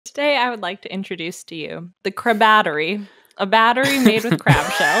Today, I would like to introduce to you the crabattery, a battery made with crab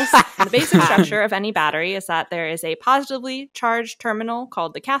shells. And the basic structure of any battery is that there is a positively charged terminal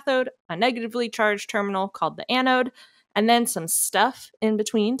called the cathode, a negatively charged terminal called the anode, and then some stuff in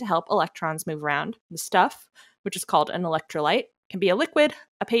between to help electrons move around. The stuff, which is called an electrolyte, can be a liquid,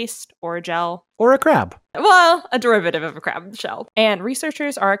 a paste, or a gel. Or a crab. Well, a derivative of a crab shell. And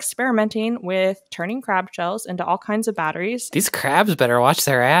researchers are experimenting with turning crab shells into all kinds of batteries. These crabs better watch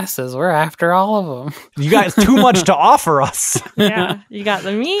their asses. We're after all of them. You got too much to offer us. Yeah, you got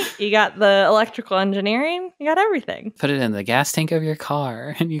the meat, you got the electrical engineering, you got everything. Put it in the gas tank of your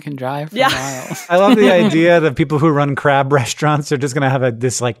car and you can drive for miles. I love the idea that people who run crab restaurants are just going to have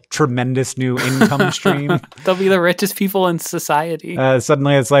this like tremendous new income stream. They'll be the richest people in society.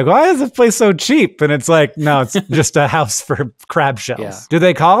 Suddenly it's like, why is this place so cheap? And it's like, no, it's just a house for crab shells. Yeah. Do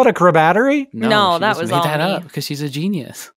they call it a crabattery? No, she that just was made all that me. up because she's a genius.